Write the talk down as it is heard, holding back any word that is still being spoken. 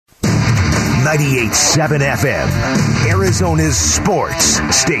98.7 FM, Arizona's sports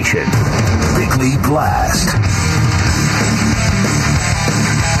station. Bickley Blast.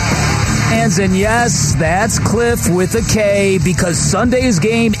 And yes, that's Cliff with a K, because Sunday's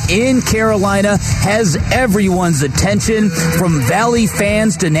game in Carolina has everyone's attention, from Valley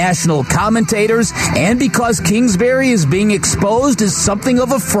fans to national commentators, and because Kingsbury is being exposed as something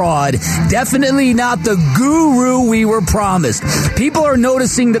of a fraud. Definitely not the guru we were promised. People are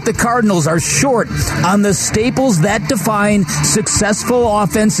noticing that the Cardinals are short on the staples that define successful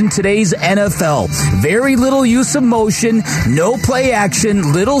offense in today's NFL. Very little use of motion, no play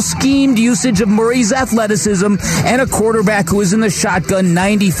action, little schemed usage of Murray's athleticism, and a quarterback who is in the shotgun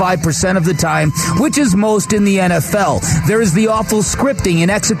 95% of the time, which is most in the NFL. There is the awful scripting and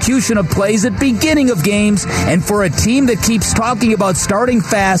execution of plays at beginning of games, and for a team that keeps talking about starting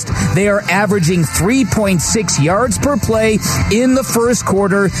fast, they are averaging 3.6 yards per play in the first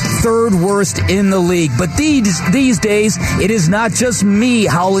quarter, third worst in the league. But these days, it is not just me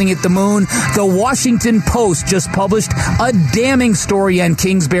howling at the moon. The Washington Post just published a damning story on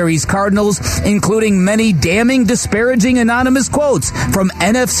Kingsbury's Cardinals, including many damning, disparaging, anonymous quotes from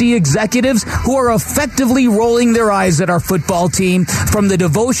NFC executives who are effectively rolling their eyes at our football team, from the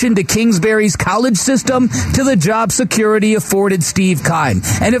devotion to Kingsbury's college system to the job security afforded Steve Keim.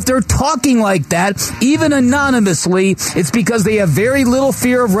 And if they're talking like that, even anonymously, it's because they have very little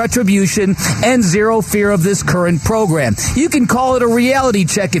fear of retribution and zero fear of this current program. You can call it a reality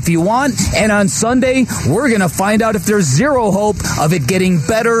check if you want, and on Sunday, we're going to find out if there's zero hope of it getting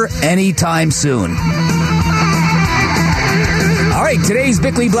better anytime soon. All right, today's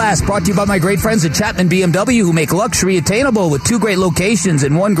Bickley Blast brought to you by my great friends at Chapman BMW, who make luxury attainable with 2 great locations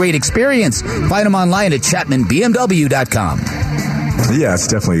and 1 great experience. Find them online at ChapmanBMW.com. Yeah, it's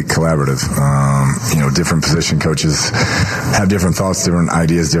definitely collaborative. Different position coaches have different thoughts, different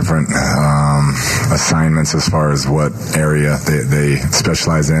ideas, different assignments as far as what area they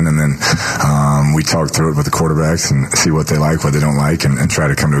specialize in. And then we talk through it with the quarterbacks and see what they like, what they don't like, and try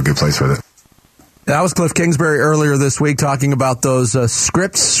to come to a good place with it. That was Cliff Kingsbury earlier this week talking about those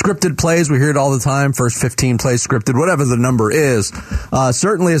scripted plays. We hear it all the time. First 15 plays scripted, whatever the number is.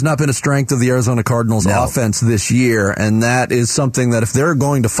 Certainly has not been a strength of the Arizona Cardinals offense this year, and that is something that if they're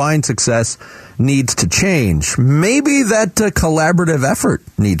going to find success, needs to change. Maybe that collaborative effort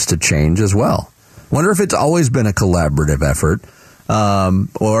needs to change as well. Wonder if it's always been a collaborative effort.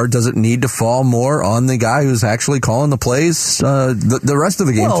 Or does it need to fall more on the guy who's actually calling the plays the rest of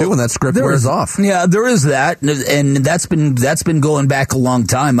the game, too, when that script wears off? Yeah, there is that, and that's been going back a long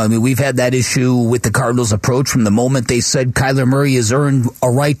time. I mean, we've had that issue with the Cardinals' approach from the moment they said Kyler Murray has earned a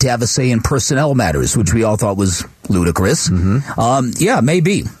right to have a say in personnel matters, which we all thought was ludicrous. Mm-hmm.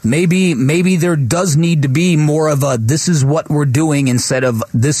 Maybe there does need to be more of a this is what we're doing instead of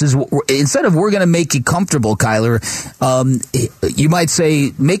we're going to make you comfortable, Kyler. You might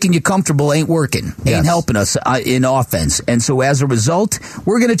say making you comfortable ain't working, ain't helping us in offense. And so as a result,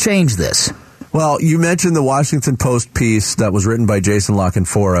 we're going to change this. Well, you mentioned the Washington Post piece that was written by Jason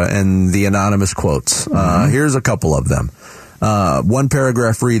LaCanfora and the anonymous quotes. Here's a couple of them. One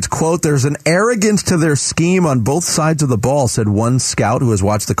paragraph reads, quote, "There's an arrogance to their scheme on both sides of the ball," said one scout who has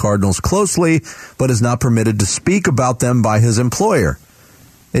watched the Cardinals closely but is not permitted to speak about them by his employer.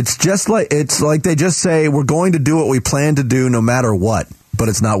 It's like they just say, we're going to do what we plan to do no matter what, but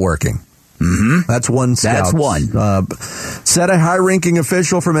it's not working. Mm-hmm. That's one scout. That's one. Said a high-ranking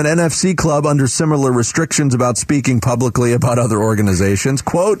official from an NFC club under similar restrictions about speaking publicly about other organizations.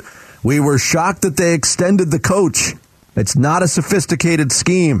 Quote, "We were shocked that they extended the coach. It's not a sophisticated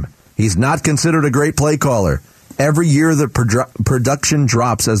scheme. He's not considered a great play caller. Every year the production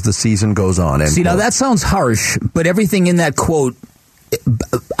drops as the season goes on." See, now that sounds harsh, but everything in that quote,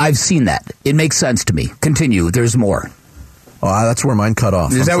 I've seen that. It makes sense to me. Continue. There's more. Oh, that's where mine cut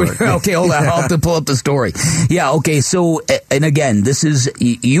off. Is that okay, hold on. I'll have to pull up the story. Yeah, okay. So, and again, this is,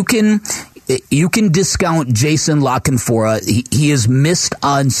 you can discount Jason LaCanfora. He has missed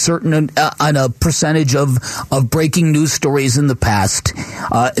on on a percentage of breaking news stories in the past.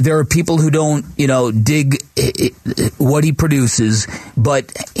 There are people who don't, dig what he produces,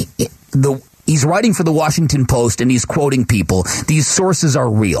 but he's writing for the Washington Post and he's quoting people. These sources are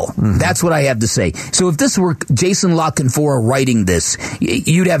real. Mm-hmm. That's what I have to say. So if this were Jason LaCanfora writing this,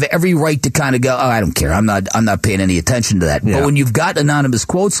 you'd have every right to kind of go, "Oh, I don't care. I'm not paying any attention to that." Yeah. But when you've got anonymous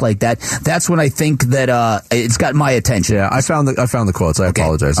quotes like that, that's when I think that it's got my attention. Yeah, I found the quotes. I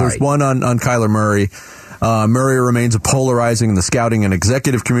apologize. There's one on Kyler Murray. Murray remains polarizing in the scouting and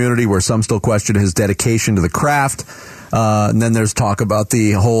executive community, where some still question his dedication to the craft. And then there's talk about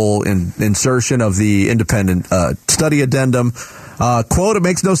the whole insertion of the independent study addendum. Quote, it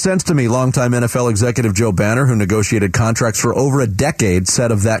makes no sense to me, longtime NFL executive Joe Banner, who negotiated contracts for over a decade,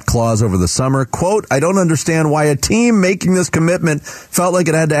 said of that clause over the summer. Quote, I don't understand why a team making this commitment felt like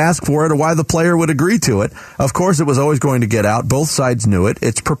it had to ask for it or why the player would agree to it. Of course, it was always going to get out. Both sides knew it.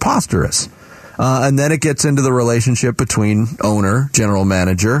 It's preposterous. And then it gets into the relationship between owner, general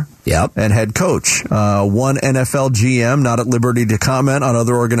manager, and head coach. One NFL GM, not at liberty to comment on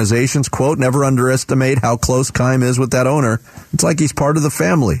other organizations, quote, never underestimate how close Keim is with that owner. It's like he's part of the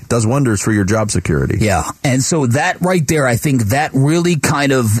family. Does wonders for your job security. Yeah, and so that right there, I think that really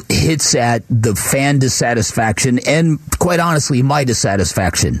kind of hits at the fan dissatisfaction and, quite honestly, my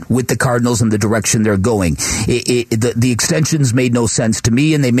dissatisfaction with the Cardinals and the direction they're going. The extensions made no sense to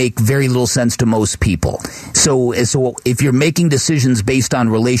me, and they make very little sense to most people. So if you're making decisions based on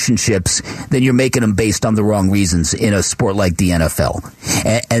relationships, then you're making them based on the wrong reasons in a sport like the NFL.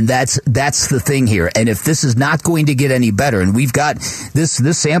 And that's the thing here. And if this is not going to get any better, and we've got this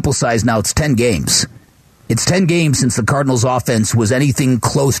sample size now, it's 10 games. It's 10 games since the Cardinals offense was anything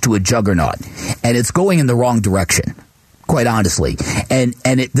close to a juggernaut. And it's going in the wrong direction, quite honestly. And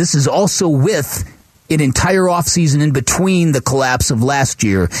this is also with an entire offseason in between the collapse of last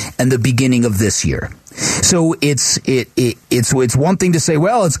year and the beginning of this year. So it's one thing to say,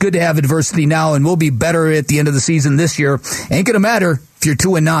 well, it's good to have adversity now and we'll be better at the end of the season this year. Ain't going to matter if you're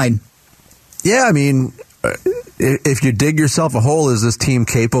 2-9. Yeah, I mean, if you dig yourself a hole, is this team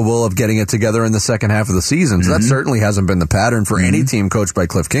capable of getting it together in the second half of the season? So that certainly hasn't been the pattern for any team coached by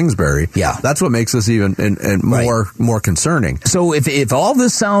Cliff Kingsbury. Yeah. That's what makes this even more concerning. So if all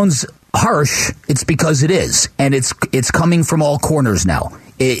this sounds harsh, it's because it is, and it's coming from all corners now.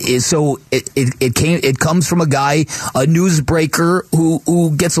 It comes from a guy, a newsbreaker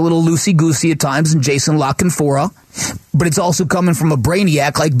who gets a little loosey-goosey at times, and Jason La Canfora, but it's also coming from a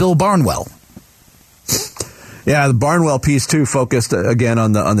brainiac like Bill Barnwell. Yeah, the Barnwell piece too focused again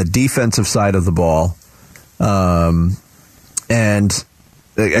on the defensive side of the ball, and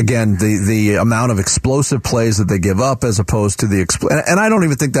again the amount of explosive plays that they give up as opposed to and I don't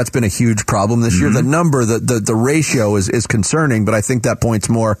even think that's been a huge problem this year. The number, the ratio is concerning, but I think that points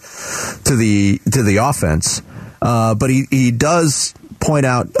more to the offense. But he does point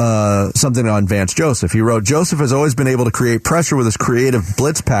out something on Vance Joseph. He wrote, Joseph has always been able to create pressure with his creative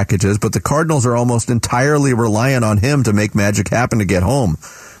blitz packages, but the Cardinals are almost entirely reliant on him to make magic happen to get home.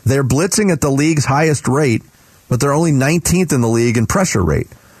 They're blitzing at the league's highest rate, but they're only 19th in the league in pressure rate.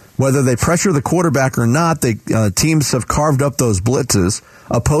 Whether they pressure the quarterback or not, teams have carved up those blitzes.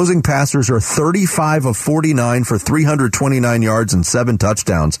 Opposing passers are 35 of 49 for 329 yards and 7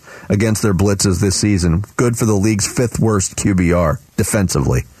 touchdowns against their blitzes this season. Good for the league's 5th worst QBR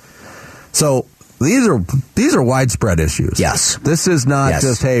defensively. So these are widespread issues. Yes. This is not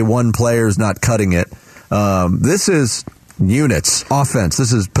just, hey, one player's not cutting it. This is units, offense.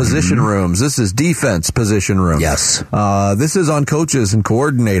 This is position rooms. This is defense position rooms. Yes. This is on coaches and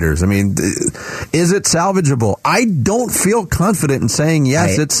coordinators. I mean, is it salvageable? I don't feel confident in saying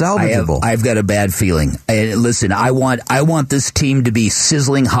yes, it's salvageable. I've got a bad feeling. Listen, I want this team to be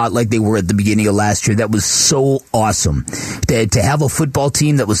sizzling hot like they were at the beginning of last year. That was so awesome. To have a football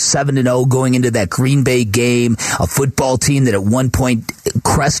team that was 7-0 going into that Green Bay game, a football team that at one point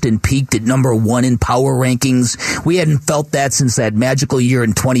crest and peaked at number 1 in power rankings. We hadn't felt that since that magical year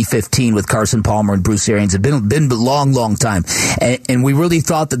in 2015 with Carson Palmer and Bruce Arians. It had been a long time. And we really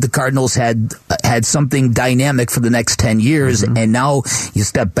thought that the Cardinals had something dynamic for the next 10 years. And now you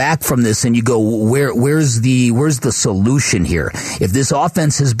step back from this and you go, where's the solution here? If this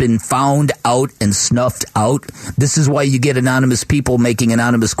offense has been found out and snuffed out, this is why you get anonymous people making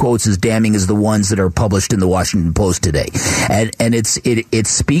anonymous quotes as damning as the ones that are published in the Washington Post today. And it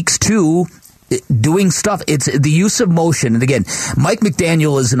speaks to doing stuff. It's the use of motion. And again, Mike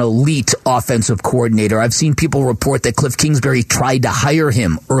McDaniel is an elite offensive coordinator. I've seen people report that Cliff Kingsbury tried to hire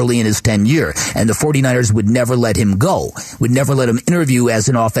him early in his tenure, and the 49ers would never let him go, would never let him interview as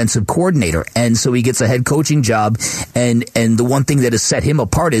an offensive coordinator. And so he gets a head coaching job, and the one thing that has set him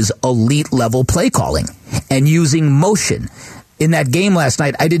apart is elite level play calling and using motion. In that game last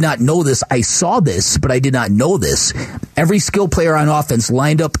night, I did not know this. I saw this, but I did not know this. Every skill player on offense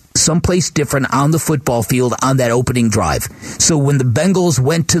lined up someplace different on the football field on that opening drive. So when the Bengals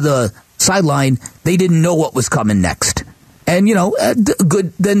went to the sideline, they didn't know what was coming next. And,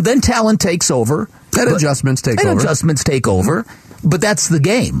 good. Then talent takes over. Adjustments take over. But that's the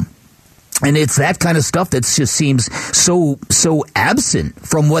game. And it's that kind of stuff that just seems so absent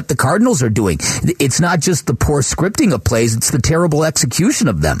from what the Cardinals are doing. It's not just the poor scripting of plays, it's the terrible execution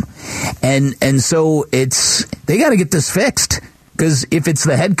of them. And so they got to get this fixed, because if it's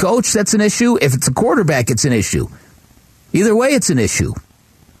the head coach, that's an issue. If it's a quarterback, it's an issue. Either way, it's an issue.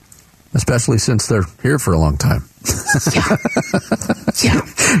 Especially since they're here for a long time. Yeah.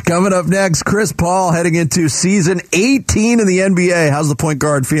 Coming up next, Chris Paul heading into season 18 in the NBA. How's the point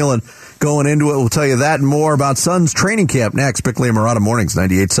guard feeling going into it? We'll tell you that and more about Suns training camp next. Bickley&Marotta Mornings,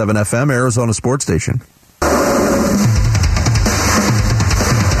 98.7 FM, Arizona Sports Station.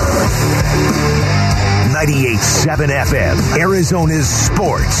 98.7 FM, Arizona's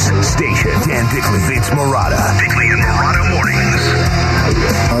sports station. Dan Bickley beats Marotta. Bickley&Marotta Mornings.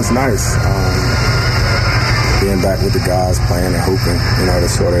 It's nice being back with the guys playing and hooping, to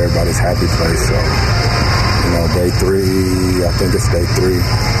show that everybody's happy place. So, day 3, I think it's day 3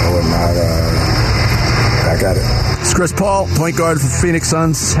 or whatnot, back at it. It's Chris Paul, point guard for the Phoenix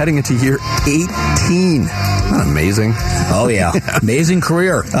Suns, heading into year 18. Not amazing. Oh, yeah. Amazing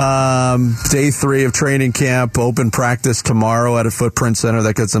career. Day 3 of training camp, open practice tomorrow at a Footprint Center.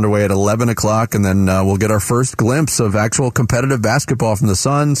 That gets underway at 11 o'clock, and then we'll get our first glimpse of actual competitive basketball from the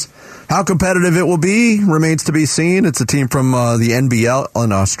Suns. How competitive it will be remains to be seen. It's a team from the NBL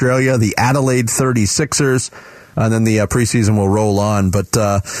in Australia, the Adelaide 36ers. And then the preseason will roll on. But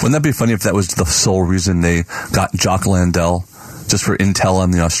wouldn't that be funny if that was the sole reason they got Jock Landell, just for intel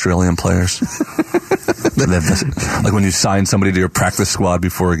on the Australian players? Like when you sign somebody to your practice squad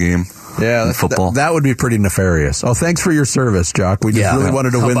before a game. Yeah, in football. That would be pretty nefarious. Oh, thanks for your service, Jock. We just really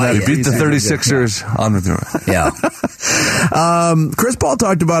wanted to win that. You beat the 36ers. On with you. Yeah. Chris Paul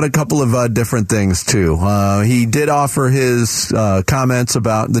talked about a couple of different things, too. He did offer his comments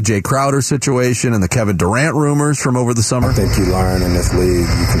about the Jay Crowder situation and the Kevin Durant rumors from over the summer. I think you learn in this league,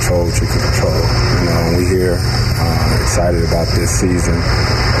 you control what you can control. We here excited about this season.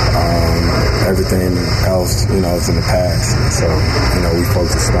 Everything else, is in the past. So, we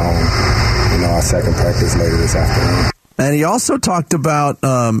focused on, our second practice later this afternoon. And he also talked about,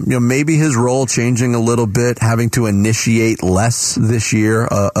 maybe his role changing a little bit, having to initiate less this year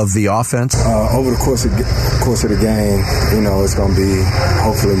of the offense. Over the course of the game, it's going to be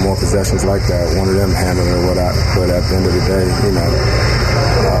hopefully more possessions like that. One of them handling it, but at the end of the day,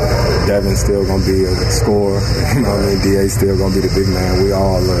 Devin's still going to be a scorer. DA's still going to be the big man. We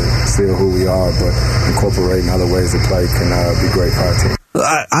all are still who we are, but incorporating other ways to play can be great for our team.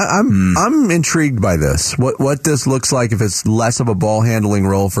 I'm intrigued by this. What this looks like if it's less of a ball handling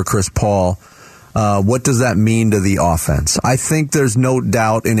role for Chris Paul. What does that mean to the offense? I think there's no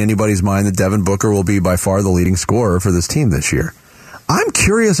doubt in anybody's mind that Devin Booker will be by far the leading scorer for this team this year. I'm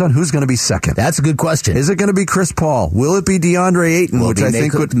curious on who's going to be second. That's a good question. Is it going to be Chris Paul? Will it be DeAndre Ayton, which I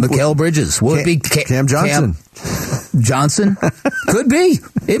think would Mikal Bridges? Will it be Cam Johnson? Johnson? Could be.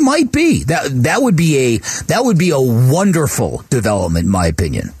 It might be. That would be a wonderful development, in my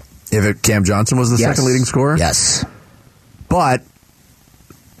opinion. If Cam Johnson was the second leading scorer? Yes. But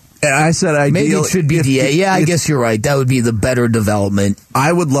I said ideal. Maybe it should be DA. Yeah, I guess you're right. That would be the better development.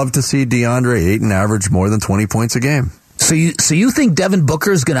 I would love to see DeAndre Ayton average more than 20 points a game. So you think Devin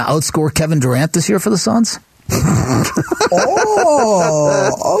Booker is going to outscore Kevin Durant this year for the Suns?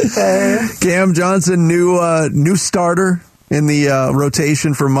 Oh, okay. Cam Johnson, new starter in the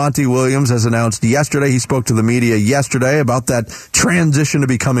rotation for Monty Williams, as announced yesterday. He spoke to the media yesterday about that transition to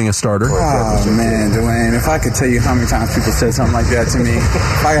becoming a starter. Oh, man, Dwayne, if I could tell you how many times people said something like that to me,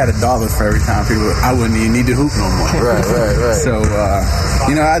 if I had $1 for every time I wouldn't even need to hoop no more. Right. So,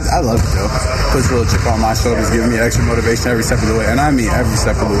 I love it, though. Puts a little chip on my shoulders, giving me extra motivation every step of the way. And I mean every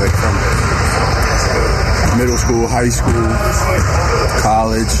step of the way, from middle school, high school,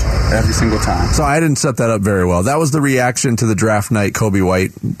 college, every single time. So I didn't set that up very well. That was the reaction to the draft night, Kobe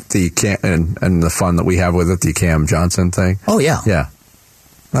White, and the fun that we have with it, the Cam Johnson thing. Oh, yeah. Yeah.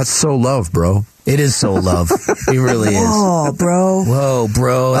 That's so love, bro. It is so love. It really is. Oh, bro. Whoa,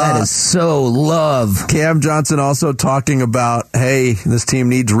 bro. That is so love. Cam Johnson also talking about, hey, this team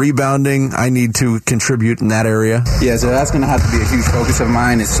needs rebounding. I need to contribute in that area. Yeah, so that's going to have to be a huge focus of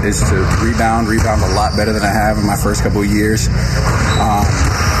mine is to rebound a lot better than I have in my first couple of years.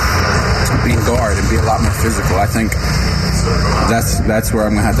 Being guard and be a lot more physical. I think that's where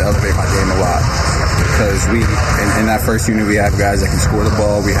I'm going to have to elevate my game a lot. Because in that first unit, we have guys that can score the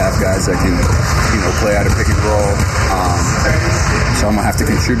ball. We have guys that can, play out of pick and roll. So I'm going to have to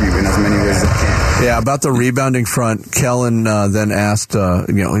contribute in as many ways as I can. Yeah, about the rebounding front, Kellen then asked,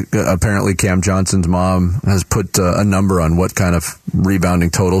 apparently Cam Johnson's mom has put a number on what kind of rebounding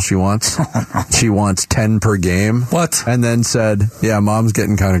total she wants. She wants 10 per game. What? And then said, yeah, mom's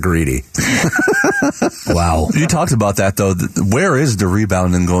getting kind of greedy. Wow. You talked about that, though. Where is the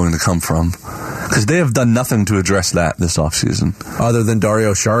rebounding going to come from? Because they have done nothing to address that this offseason. Other than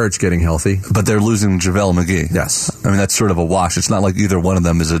Dario Saric getting healthy. But they're losing JaVale McGee. Yes. I mean, that's sort of a wash. It's not like either one of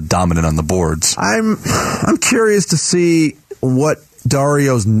them is a dominant on the boards. I'm curious to see what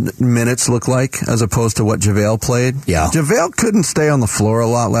Dario's minutes look like as opposed to what JaVale played. Yeah. JaVale couldn't stay on the floor a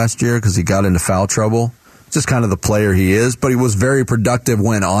lot last year because he got into foul trouble. Just kind of the player he is, but he was very productive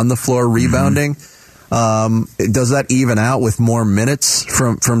when on the floor rebounding. Does that even out with more minutes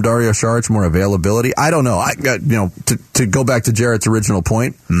from Dario Saric, more availability? I don't know. To go back to Jarrett's original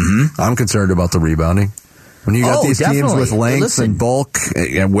point, I'm concerned about the rebounding. When you got these teams with length and bulk,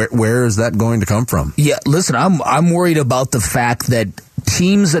 where is that going to come from? Yeah, listen, I'm worried about the fact that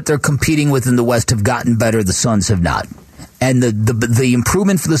teams that they're competing with in the West have gotten better. The Suns have not. And the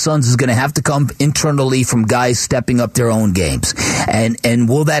improvement for the Suns is going to have to come internally from guys stepping up their own games. And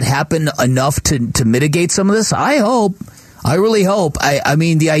will that happen enough to mitigate some of this? I hope. I really hope. I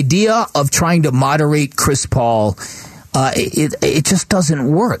mean, the idea of trying to moderate Chris Paul, it just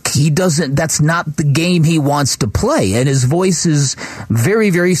doesn't work. That's not the game he wants to play. And his voice is very,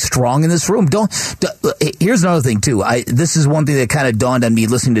 very strong in this room. Here's another thing, too. This is one thing that kind of dawned on me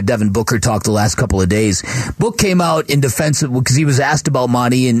listening to Devin Booker talk the last couple of days. Book came out in defense because he was asked about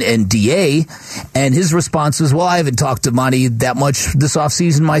Monty and DA, and his response was, well, I haven't talked to Monty that much this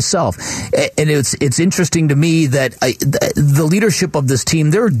offseason myself. And it's interesting to me that the leadership of this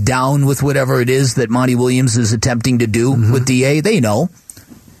team, they're down with whatever it is that Monty Williams is attempting to do with DA. They know.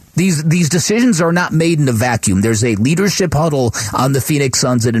 These decisions are not made in a vacuum. There's a leadership huddle on the Phoenix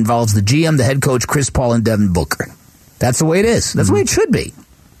Suns that involves the GM, the head coach, Chris Paul, and Devin Booker. That's the way it is. That's the way it should be.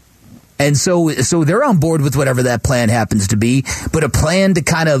 And so they're on board with whatever that plan happens to be, but a plan to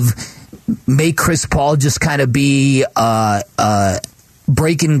kind of make Chris Paul just kind of be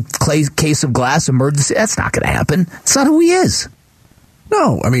breaking case of glass emergency, that's not going to happen. That's not who he is.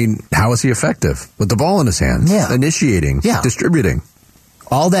 No, I mean, how is he effective? With the ball in his hands, initiating, distributing.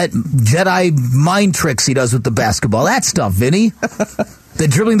 All that Jedi mind tricks he does with the basketball, that stuff, Vinny. The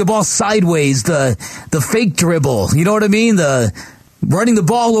dribbling the ball sideways, the fake dribble, you know what I mean? The running the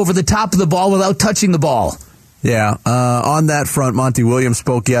ball over the top of the ball without touching the ball. Yeah, on that front, Monty Williams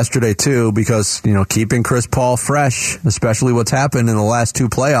spoke yesterday, too, because, keeping Chris Paul fresh, especially what's happened in the last two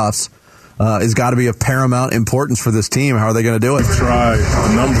playoffs, has got to be of paramount importance for this team. How are they going to do it? Try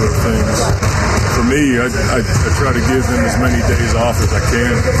a number of things. For me, I try to give him as many days off as I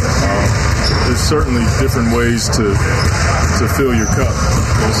can. There's certainly different ways to fill your cup.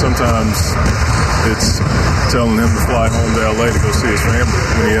 Sometimes it's telling him to fly home to L.A. to go see his family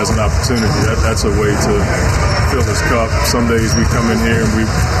when he has an opportunity. That's a way to fill his cup. Some days we come in here and we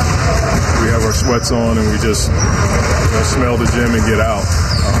have our sweats on and we just smell the gym and get out.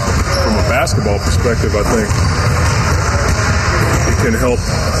 From a basketball perspective, I think it can help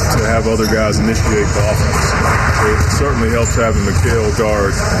to have other guys initiate the offense. It certainly helps having Mikal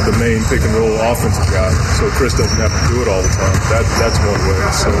guard the main pick and roll offensive guy, so Chris doesn't have to do it all the time. That's one way.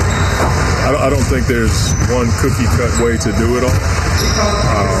 So I don't think there's one cookie cut way to do it all.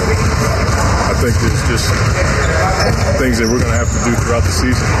 I think there's just things that we're going to have to do throughout the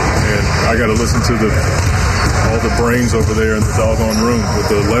season, and I got to listen to all the brains over there in the doggone room with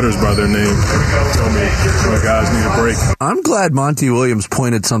the letters by their name tell me my guys need a break. I'm glad Monty Williams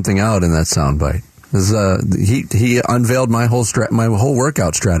pointed something out in that soundbite. He unveiled my whole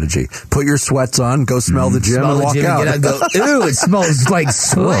workout strategy. Put your sweats on, go smell the gym, and walk out. Ew, it smells like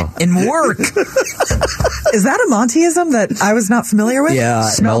sweat and work. Is that a Montyism that I was not familiar with? Yeah,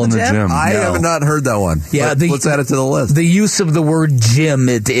 smell in the gym. I have not heard that one. Yeah, let's add it to the list. The use of the word gym,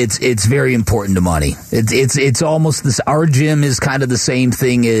 it's very important to Monty. It's almost this. Our gym is kind of the same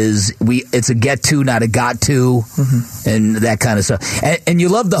thing as it's a get to, not a got to, and that kind of stuff. And you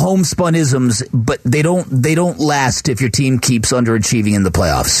love the homespun isms, but they don't last if your team keeps underachieving in the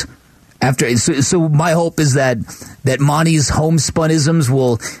playoffs. So my hope is that Monty's homespunisms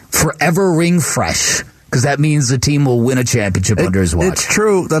will forever ring fresh, because that means the team will win a championship under his watch. It's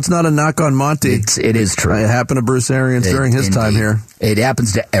true. That's not a knock on Monty. It is true. It happened to Bruce Arians during his time here. It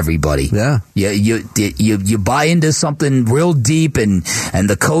happens to everybody. Yeah. You buy into something real deep, and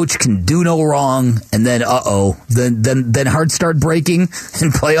the coach can do no wrong, and then then hearts start breaking,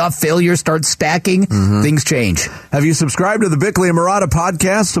 and playoff failure starts stacking. Things change. Have you subscribed to the Bickley&Marotta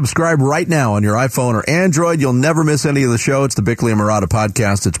podcast? Subscribe right now on your iPhone or Android. You'll never miss any of the show. It's the Bickley&Marotta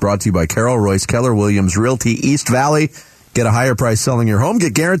podcast. It's brought to you by Carol Royce, Keller Williams Realty East Valley. Get a higher price selling your home.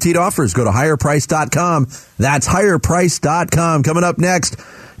 Get guaranteed offers. Go to higherprice.com. That's higherprice.com. Coming up next,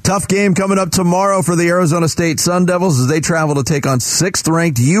 tough game coming up tomorrow for the Arizona State Sun Devils as they travel to take on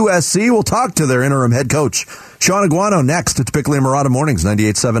 6th-ranked USC. We'll talk to their interim head coach, Shaun Aguano, next. It's Bickley&Marotta Mornings,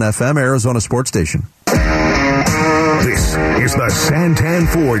 98.7 FM, Arizona Sports Station. This is the Santan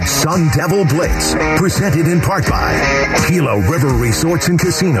Ford Sun Devil Blitz, presented in part by Gila River Resorts and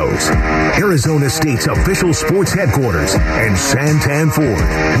Casinos, Arizona State's official sports headquarters, and Santan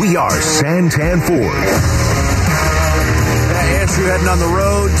Ford. We are Santan Ford. ASU heading on the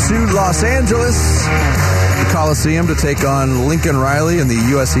road to Los Angeles, the Coliseum, to take on Lincoln Riley and the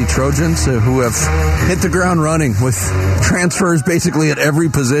USC Trojans, who have hit the ground running with transfers basically at every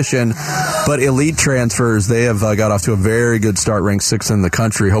position, but elite transfers. They have got off to a very good start, ranked 6th in the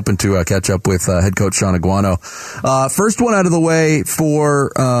country, hoping to catch up with head coach Shaun Aguano. First one out of the way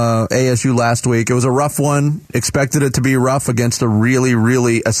for ASU last week. It was a rough one. Expected it to be rough against a really,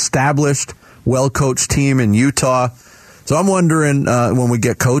 really established, well-coached team in Utah. So I'm wondering, when we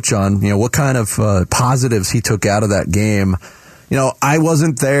get Coach on, what kind of positives he took out of that game. I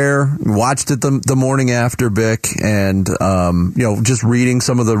wasn't there, watched it the morning after, Bick, and, just reading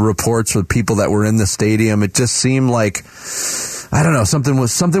some of the reports of people that were in the stadium, it just seemed like, I don't know, something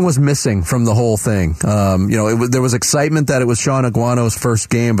was missing from the whole thing. There was excitement that it was Shaun Aguano's first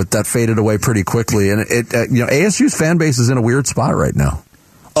game, but that faded away pretty quickly. And ASU's fan base is in a weird spot right now.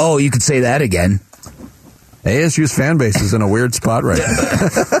 Oh, you could say that again. ASU's fan base is in a weird spot right now.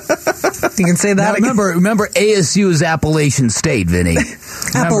 You can say that. Now, remember, ASU is Appalachian State, Vinny.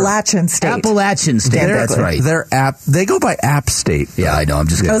 Appalachian State. Appalachian State. That's right. They go by App State. Yeah, I know. I'm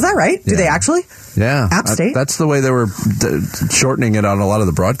just. Oh, is that right? Do they actually? Yeah, App State. That's the way they were shortening it on a lot of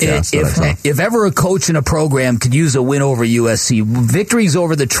the broadcasts. If ever a coach in a program could use a win over USC, victories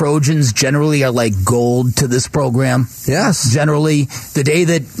over the Trojans generally are like gold to this program. Yes, generally the day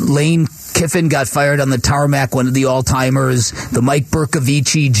that Lane Kiffin got fired on the tarmac, one of the all-timers. The Mike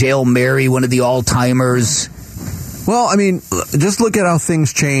Bercovici, Jail Mary, one of the all-timers. Well, I mean, just look at how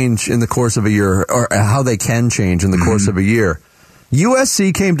things change in the course of a year, or how they can change in the course of a year.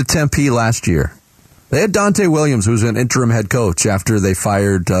 USC came to Tempe last year. They had Dante Williams, who was an interim head coach after they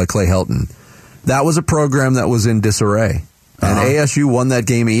fired Clay Helton. That was a program that was in disarray. And ASU won that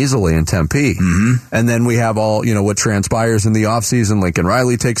game easily in Tempe. Mm-hmm. And then we have all, what transpires in the offseason. Lincoln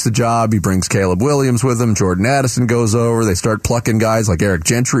Riley takes the job. He brings Caleb Williams with him. Jordan Addison goes over. They start plucking guys like Eric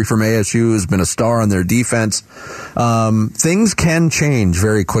Gentry from ASU, who's been a star on their defense. Things can change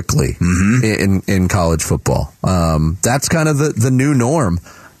very quickly in college football. That's kind of the new norm.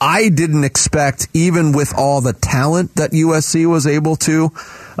 I didn't expect, even with all the talent that USC was able to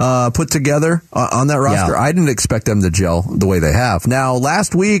put together on that roster, I didn't expect them to gel the way they have. Now,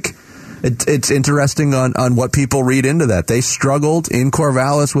 last week, it's interesting on what people read into that. They struggled in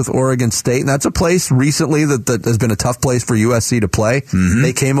Corvallis with Oregon State, and that's a place recently that has been a tough place for USC to play. Mm-hmm.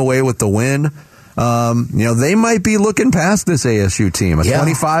 They came away with the win. They might be looking past this ASU team, a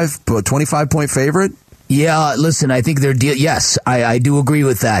 25-point favorite. Yeah, listen, I think yes, I do agree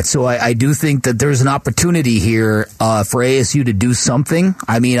with that. So I do think that there's an opportunity here for ASU to do something.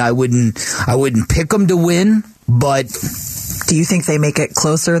 I mean, I wouldn't pick them to win, but do you think they make it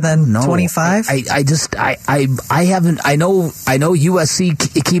closer than 25? I haven't. I know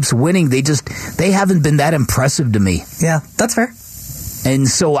USC keeps winning. They haven't been that impressive to me. Yeah, that's fair. And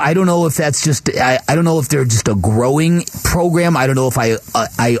so I don't know if that's just I don't know if they're just a growing program. I don't know if I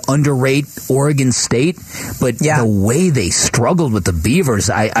underrate Oregon State, but the way they struggled with the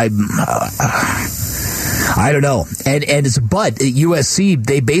Beavers, I don't know. But USC,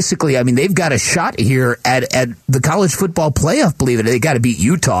 they basically, they've got a shot here at the college football playoff. Believe it, they got to beat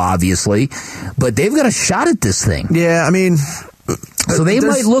Utah, obviously, but they've got a shot at this thing. Yeah, so they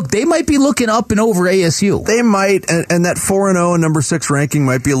might be looking up and over ASU. They might, and that 4-0 and number 6 ranking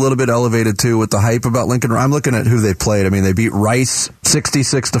might be a little bit elevated too with the hype about Lincoln. I'm looking at who they played. They beat Rice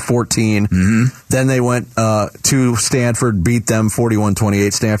 66-14. Mm-hmm. Then they went to Stanford, beat them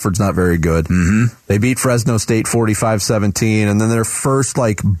 41-28. Stanford's not very good. Mm-hmm. They beat Fresno State 45-17, and then their first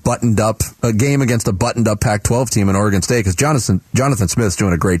buttoned up game against a buttoned up Pac-12 team in Oregon State, because Jonathan Smith's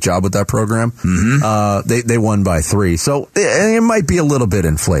doing a great job with that program. Mm-hmm. They won by 3, so it might be a little bit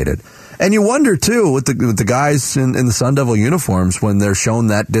inflated. And you wonder too with the guys in the Sun Devil uniforms, when they're shown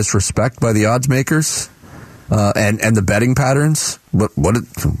that disrespect by the odds makers. And the betting patterns, what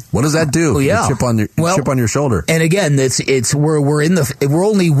does that do? Yeah. Chip on your shoulder. And again, we're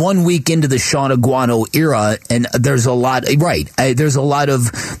only 1 week into the Shaun Aguano era, and there's a lot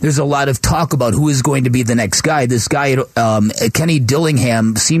of talk about who is going to be the next guy. This guy, Kenny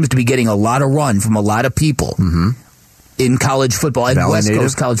Dillingham, seems to be getting a lot of run from a lot of people. Mm-hmm. In college football, and West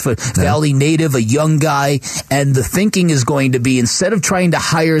Coast college football. Yeah. Valley native, a young guy, and the thinking is going to be, instead of trying to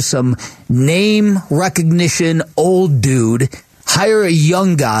hire some name recognition old dude, hire a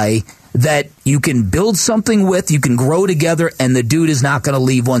young guy that you can build something with, you can grow together, and the dude is not going to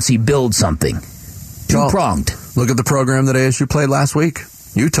leave once he builds something. Two-pronged. Look at the program that ASU played last week,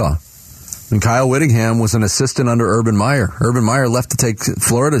 Utah. And Kyle Whittingham was an assistant under Urban Meyer. Urban Meyer left to take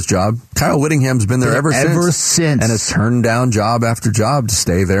Florida's job. Kyle Whittingham's been there ever since. And has turned down job after job to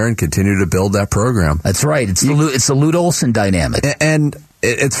stay there and continue to build that program. That's right. It's the Lute Olson dynamic. And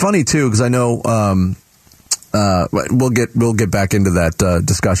it's funny, too, because I know we'll get back into that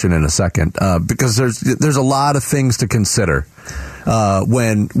discussion in a second because there's a lot of things to consider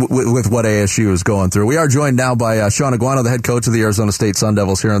with what ASU is going through. We are joined now by Shaun Aguano, the head coach of the Arizona State Sun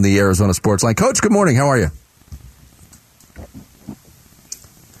Devils here on the Arizona Sports Line. Coach, good morning. How are you?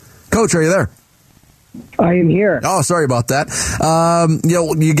 Coach, are you there? I am here. Oh, sorry about that.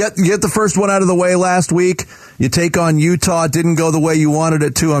 You get the first one out of the way last week. You take on Utah. It didn't go the way you wanted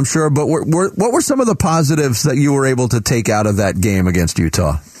it to, I'm sure. But what were some of the positives that you were able to take out of that game against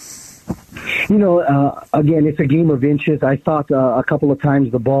Utah? Again, it's a game of inches. I thought a couple of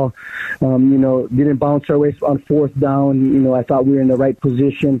times the ball, didn't bounce our way on fourth down. I thought we were in the right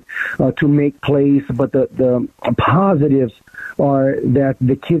position to make plays. But the positives are that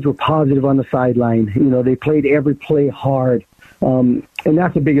the kids were positive on the sideline. They played every play hard. And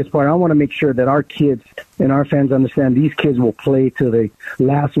that's the biggest part. I want to make sure that our kids and our fans understand these kids will play to the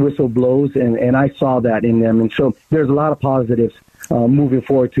last whistle blows, and I saw that in them. And so there's a lot of positives moving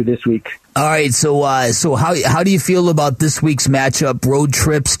forward to this week. All right, so how do you feel about this week's matchup? Road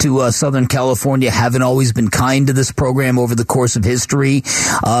trips to Southern California haven't always been kind to this program over the course of history.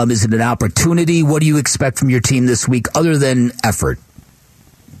 Is it an opportunity? What do you expect from your team this week other than effort?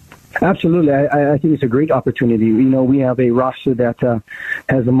 Absolutely. I think it's a great opportunity. We have a roster that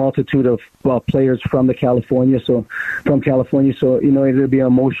has a multitude of players from California. So it'll be an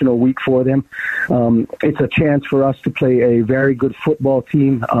emotional week for them. It's a chance for us to play a very good football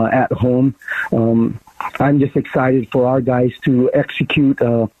team at home. I'm just excited for our guys to execute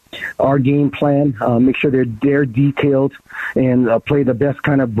our game plan, make sure they're detailed, and play the best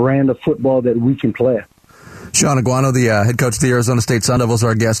kind of brand of football that we can play. Shaun Aguano, the head coach of the Arizona State Sun Devils,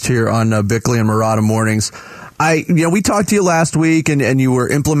 our guest here on Bickley and Marotta mornings. We talked to you last week, and you were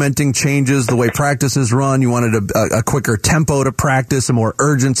implementing changes the way practices run. You wanted a quicker tempo to practice, a more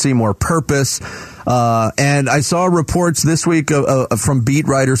urgency, more purpose. And I saw reports this week from beat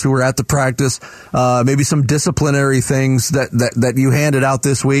writers who were at the practice, maybe some disciplinary things that you handed out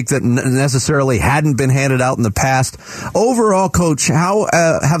this week that necessarily hadn't been handed out in the past. Overall, Coach, how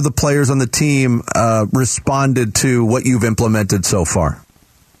have the players on the team responded to what you've implemented so far?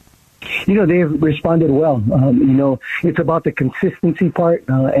 They've responded well. It's about the consistency part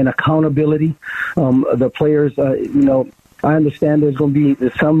and accountability. The players, I understand there's going to be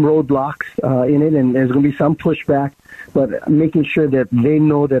some roadblocks in it, and there's going to be some pushback, but making sure that they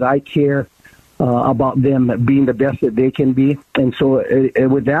know that I care about them being the best that they can be. And so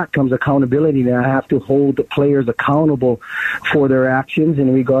with that comes accountability. Now I have to hold the players accountable for their actions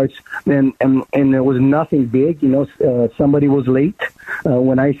in regards, and there was nothing big. Somebody was late.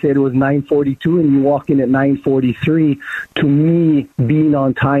 When I said it was 9:42 and you walk in at 9:43, to me, being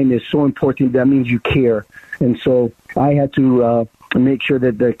on time is so important. That means you care. And so I had to make sure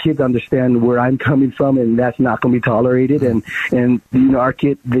that the kids understand where I'm coming from, and that's not going to be tolerated. And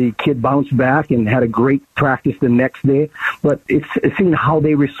the kid bounced back and had a great practice the next day. But it's seeing how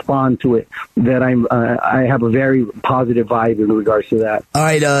they respond to it that I have a very positive vibe in regards to that. All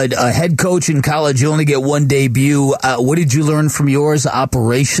right, a head coach in college, you only get one debut. What did you learn from yours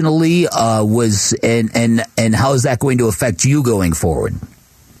operationally? And how is that going to affect you going forward?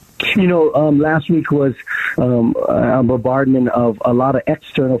 Last week was a bombardment of a lot of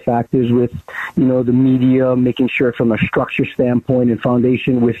external factors with, the media, making sure from a structure standpoint and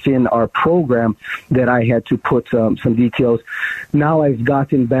foundation within our program that I had to put some details. Now I've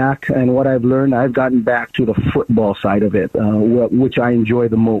gotten back, and what I've learned, I've gotten back to the football side of it, which I enjoy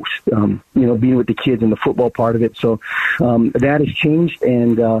the most, being with the kids and the football part of it. So that has changed,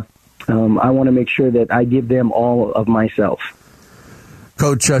 and I want to make sure that I give them all of myself.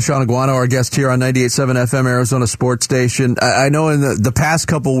 Coach Shaun Aguano, our guest here on 98.7 FM Arizona Sports Station. I know in the past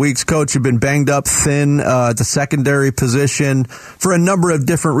couple weeks, Coach, you've been banged up thin at the secondary position for a number of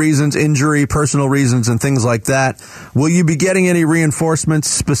different reasons, injury, personal reasons, and things like that. Will you be getting any reinforcements,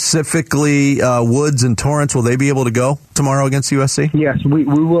 specifically Woods and Torrance? Will they be able to go tomorrow against USC? Yes, we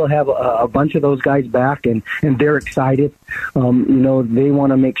will have a bunch of those guys back, and they're excited. They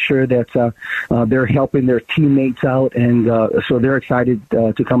want to make sure that they're helping their teammates out, and so they're excited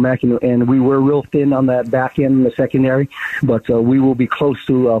to come back. And we were real thin on that back end in the secondary, but we will be close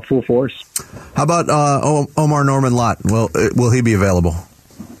to full force. How about Omar Norman Lott? Will he be available?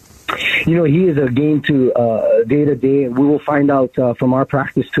 he is a game to day to day. We will find out from our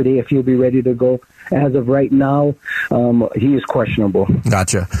practice today if he'll be ready to go. As of right now, he is questionable.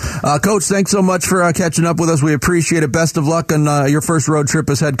 Gotcha. Coach, thanks so much for catching up with us. We appreciate it. Best of luck on your first road trip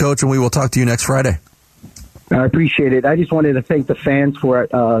as head coach, and we will talk to you next Friday. I appreciate it. I just wanted to thank the fans for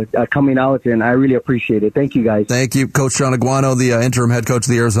coming out, and I really appreciate it. Thank you, guys. Thank you. Coach Shaun Aguano, the interim head coach of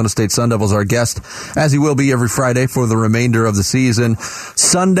the Arizona State Sun Devils, our guest, as he will be every Friday for the remainder of the season.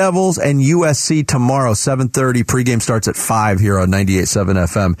 Sun Devils and USC tomorrow, 7:30. Pregame starts at 5 here on 98.7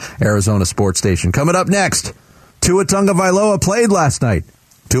 FM, Arizona Sports Station. Coming up next, Tua Tagovailoa played last night.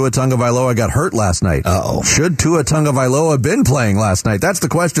 Tua Tagovailoa got hurt last night. Uh-oh. Should Tua Tagovailoa have been playing last night? That's the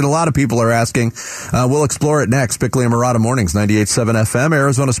question a lot of people are asking. We'll explore it next. Bickley&Marotta Mornings, 98.7 FM,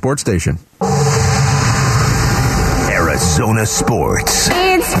 Arizona Sports Station. Arizona Sports.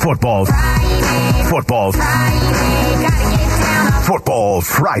 It's Football Friday. Football Friday. Football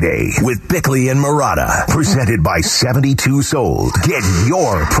Friday with Bickley&Marotta. Presented by 72 Sold. Get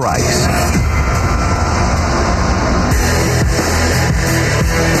your price.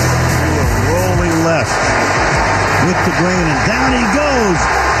 Left with the grain, and down he goes,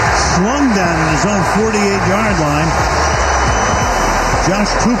 slung down in his own 48-yard line.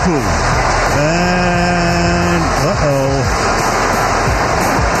 Josh Tupu, and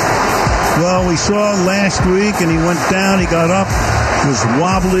well, we saw last week, and he went down, he got up, was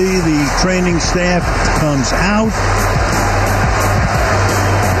wobbly, the training staff comes out,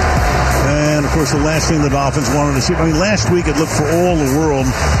 and of course the last thing the Dolphins wanted to see, last week it looked for all the world.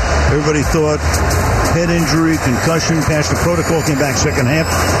 Everybody thought head injury, concussion, passed the protocol, came back second half,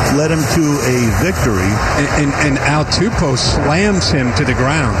 led him to a victory. And Al Tupo slams him to the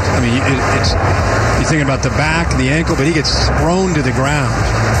ground. You're thinking about the back, the ankle, but he gets thrown to the ground.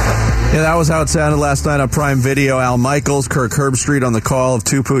 Yeah, that was how it sounded last night on Prime Video. Al Michaels, Kirk Herbstreit on the call of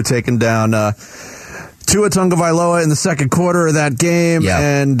Tupu taking down Tua Tagovailoa in the second quarter of that game,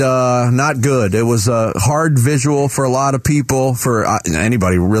 and not good. It was a hard visual for a lot of people, for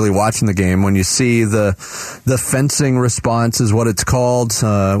anybody really watching the game, when you see the fencing response is what it's called,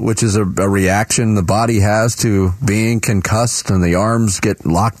 which is a reaction the body has to being concussed, and the arms get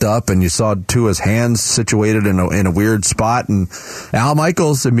locked up, and you saw Tua's hands situated in a weird spot, and Al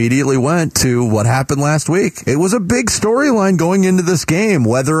Michaels immediately went to what happened last week. It was a big storyline going into this game,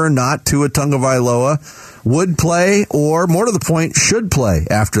 whether or not Tua Tagovailoa would play, or more to the point, should play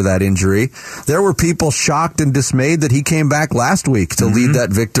after that injury. There were people shocked and dismayed that he came back last week to lead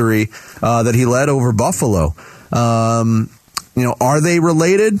that victory that he led over Buffalo. Are they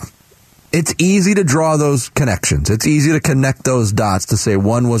related? It's easy to draw those connections. It's easy to connect those dots to say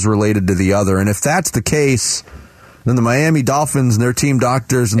one was related to the other. And if that's the case, then the Miami Dolphins and their team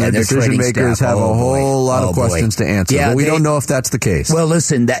doctors and their decision makers have a whole lot of questions to answer. Yeah, but we don't know if that's the case. Well,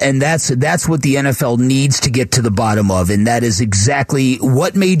 listen, that's what the NFL needs to get to the bottom of, and that is exactly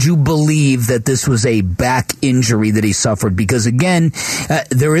what made you believe that this was a back injury that he suffered. Because, again,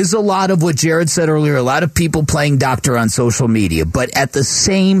 there is a lot of what Jared said earlier, a lot of people playing doctor on social media. But at the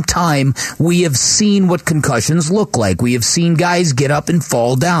same time, we have seen what concussions look like. We have seen guys get up and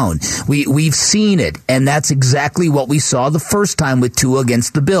fall down. We've seen it, and that's exactly what we saw the first time with Tua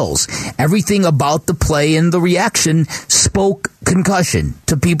against the Bills. Everything about the play and the reaction spoke concussion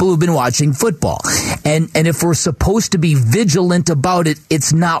to people who've been watching football. And if we're supposed to be vigilant about it,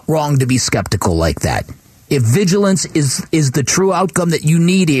 it's not wrong to be skeptical like that. If vigilance is the true outcome that you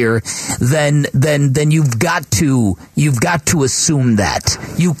need here, then you've got to assume that.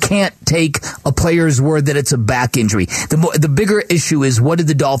 You can't take a player's word that it's a back injury. The bigger issue is, what did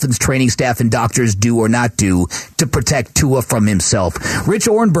the Dolphins training staff and doctors do or not do to protect Tua from himself? Rich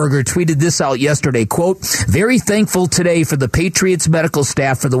Ohrnberger tweeted this out yesterday, quote, "Very thankful today for the Patriots medical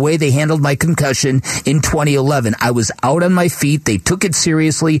staff for the way they handled my concussion in 2011. I was out on my feet. They took it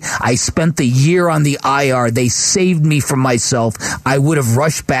seriously. I spent the year on the IR. They saved me from myself. I would have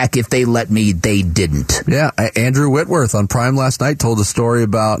rushed back if they let me. They didn't." Yeah, Andrew Whitworth on Prime last night told a story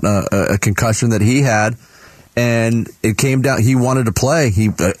about a concussion that he had, and it came down. He wanted to play.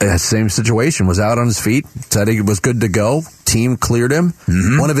 He same situation, was out on his feet, said he was good to go. Team cleared him.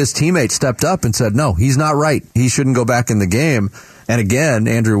 One of his teammates stepped up and said, "No, he's not right. He shouldn't go back in the game." And again,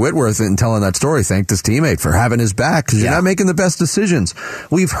 Andrew Whitworth, in telling that story, thanked his teammate for having his back, because you're not making the best decisions.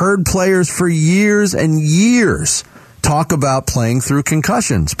 We've heard players for years and years talk about playing through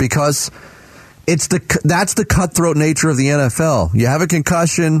concussions, because that's the cutthroat nature of the NFL. You have a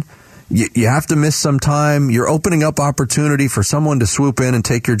concussion, you have to miss some time, you're opening up opportunity for someone to swoop in and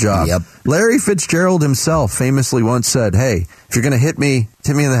take your job. Larry Fitzgerald himself famously once said, "Hey, if you're going to hit me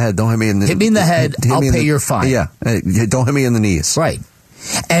in the head. Don't hit me in the Hit me in the head, I'll pay your fine." Yeah, don't hit me in the knees. Right.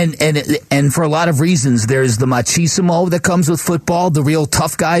 And for a lot of reasons, there's the machismo that comes with football. The real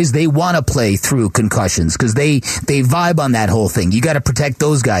tough guys, they want to play through concussions because they vibe on that whole thing. You got to protect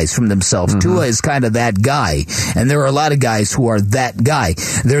those guys from themselves. Tua is kind of that guy, and there are a lot of guys who are that guy.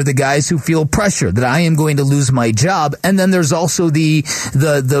 They're the guys who feel pressure that I am going to lose my job, and then there's also the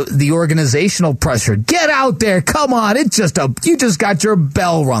organizational pressure. Get out there, come on! You just got your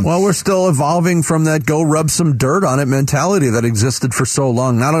bell rung. Well, we're still evolving from that "go rub some dirt on it" mentality that existed for so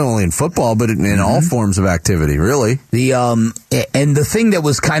long, not only in football but in all forms of activity. Really, and the thing that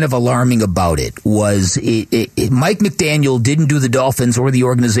was kind of alarming about it was Mike McDaniel didn't do the Dolphins or the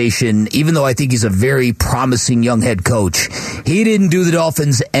organization, even though I think he's a very promising young head coach. He didn't do the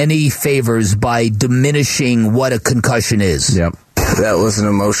Dolphins any favors by diminishing what a concussion is. Yep. That was an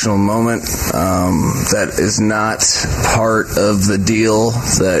emotional moment. That is not part of the deal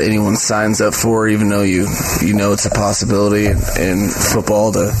that anyone signs up for, even though you know it's a possibility in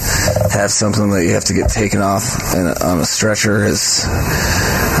football to have something that you have to get taken off on a stretcher.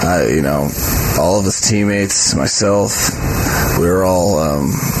 All of his teammates, myself, we were all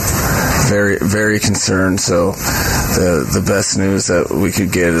very, very concerned. So the best news that we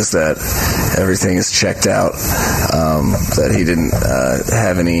could get is that everything is checked out, that he didn't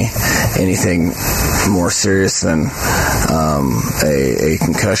have anything more serious than a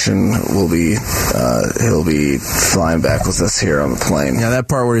concussion. He'll be flying back with us here on the plane. Yeah, that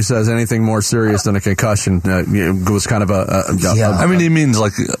part where he says anything more serious than a concussion was kind of I mean, he means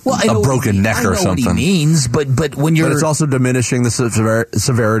like a broken neck or something. I know what he means, but when you're... But it's also diminishing the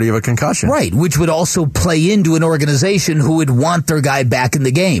severity of a concussion. Right, which would also play into an organization who would want their guy back in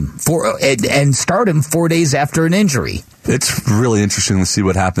the game and start him 4 days after an injury. It's really interesting to see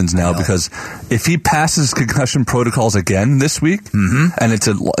what happens now because if he passes concussion protocols again this week, and it's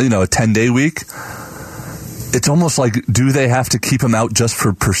a 10-day week, it's almost like, do they have to keep him out just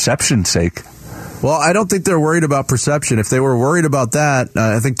for perception's sake? Well, I don't think they're worried about perception. If they were worried about that,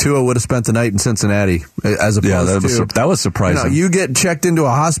 I think Tua would have spent the night in Cincinnati as opposed to... that was surprising. You get checked into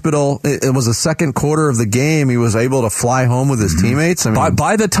a hospital. It was the second quarter of the game. He was able to fly home with his teammates. I mean,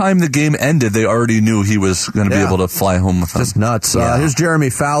 by the time the game ended, they already knew he was going to be able to fly home with them. Just nuts. Here's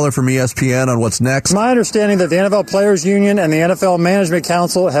Jeremy Fowler from ESPN on what's next. My understanding that the NFL Players Union and the NFL Management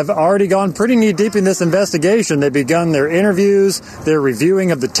Council have already gone pretty knee-deep in this investigation. They've begun their interviews, their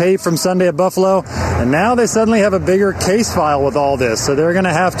reviewing of the tape from Sunday at Buffalo. And now they suddenly have a bigger case file with all this. So they're going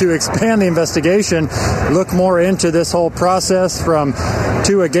to have to expand the investigation, look more into this whole process from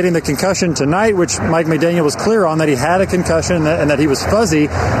Tua getting the concussion tonight, which Mike McDaniel was clear on, that he had a concussion and that he was fuzzy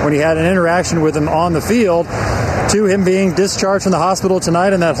when he had an interaction with him on the field, to him being discharged from the hospital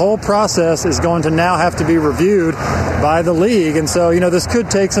tonight. And that whole process is going to now have to be reviewed by the league. And so, this could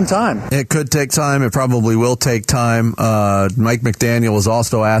take some time. It could take time. It probably will take time. Mike McDaniel was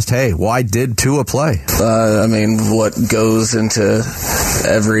also asked, hey, why did Tua play? What goes into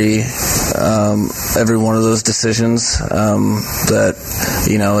every one of those decisions, that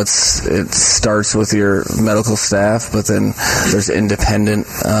it starts with your medical staff, but then there's independent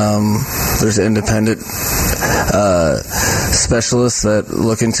specialists that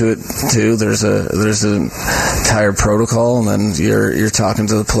look into it too. There's an entire protocol, and then you're talking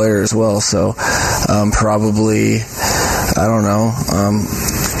to the player as well. So probably, I don't know,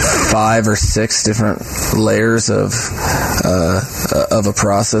 5 or 6 different layers of a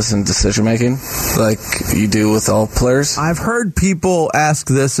process and decision making, like you do with all players. I've heard people ask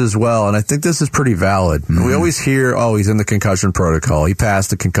this as well, and I think this is pretty valid. We always hear, he's in the concussion protocol. He passed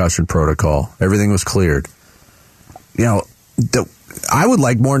the concussion protocol. Everything was cleared. I would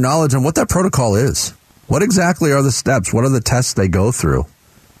like more knowledge on what that protocol is. What exactly are the steps? What are the tests they go through?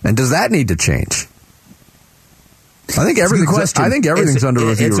 And does that need to change? I think everything's under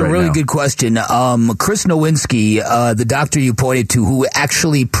review. It's a really good question. Chris Nowinski, the doctor you pointed to, who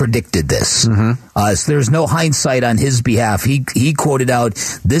actually predicted this. So there's no hindsight on his behalf. He quoted out,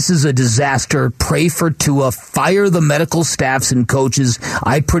 "This is a disaster. Pray for Tua. Fire the medical staffs and coaches.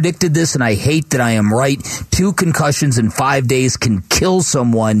 I predicted this, and I hate that I am right. 2 concussions in 5 days can kill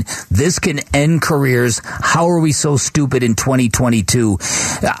someone. This can end careers. How are we so stupid in 2022?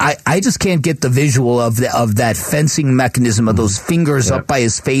 I just can't get the visual of that fencing mechanism of those fingers up by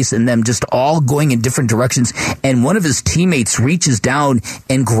his face and them just all going in different directions. And one of his teammates reaches down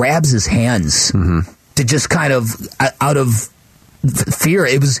and grabs his hands to just kind of out of fear.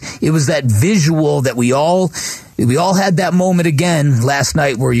 It was that visual that we all we all had that moment again last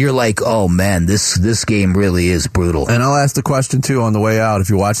night where you're like, oh man, this game really is brutal. And I'll ask the question too on the way out. If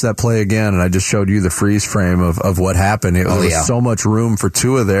you watch that play again, and I just showed you the freeze frame of what happened, there was so much room for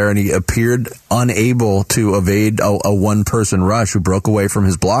Tua there, and he appeared unable to evade a one-person rush who broke away from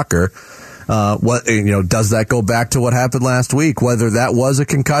his blocker. Does that go back to what happened last week? Whether that was a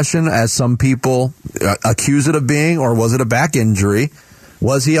concussion, as some people accuse it of being, or was it a back injury?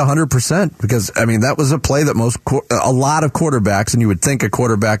 Was he 100%? Because, I mean, that was a play that a lot of quarterbacks, and you would think a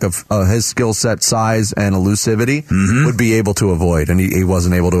quarterback of his skill set, size, and elusivity would be able to avoid, and he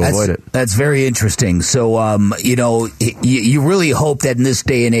wasn't able to avoid it. That's very interesting. So, you really hope that in this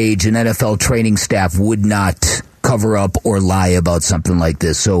day and age, an NFL training staff would not cover up or lie about something like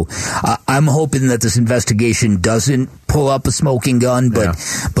this. So I'm hoping that this investigation doesn't pull up a smoking gun,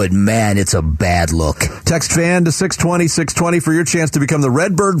 but man, it's a bad look. Text FAN to 620-620 for your chance to become the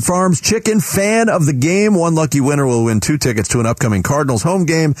Redbird Farms Chicken Fan of the Game. One lucky winner will win 2 tickets to an upcoming Cardinals home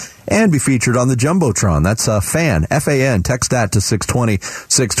game and be featured on the Jumbotron. That's FAN, F-A-N. Text that to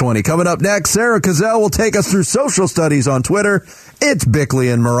 620-620. Coming up next, Sarah Cazell will take us through social studies on Twitter. It's Bickley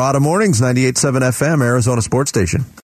and Marotta Mornings, 98.7 FM, Arizona Sports Station.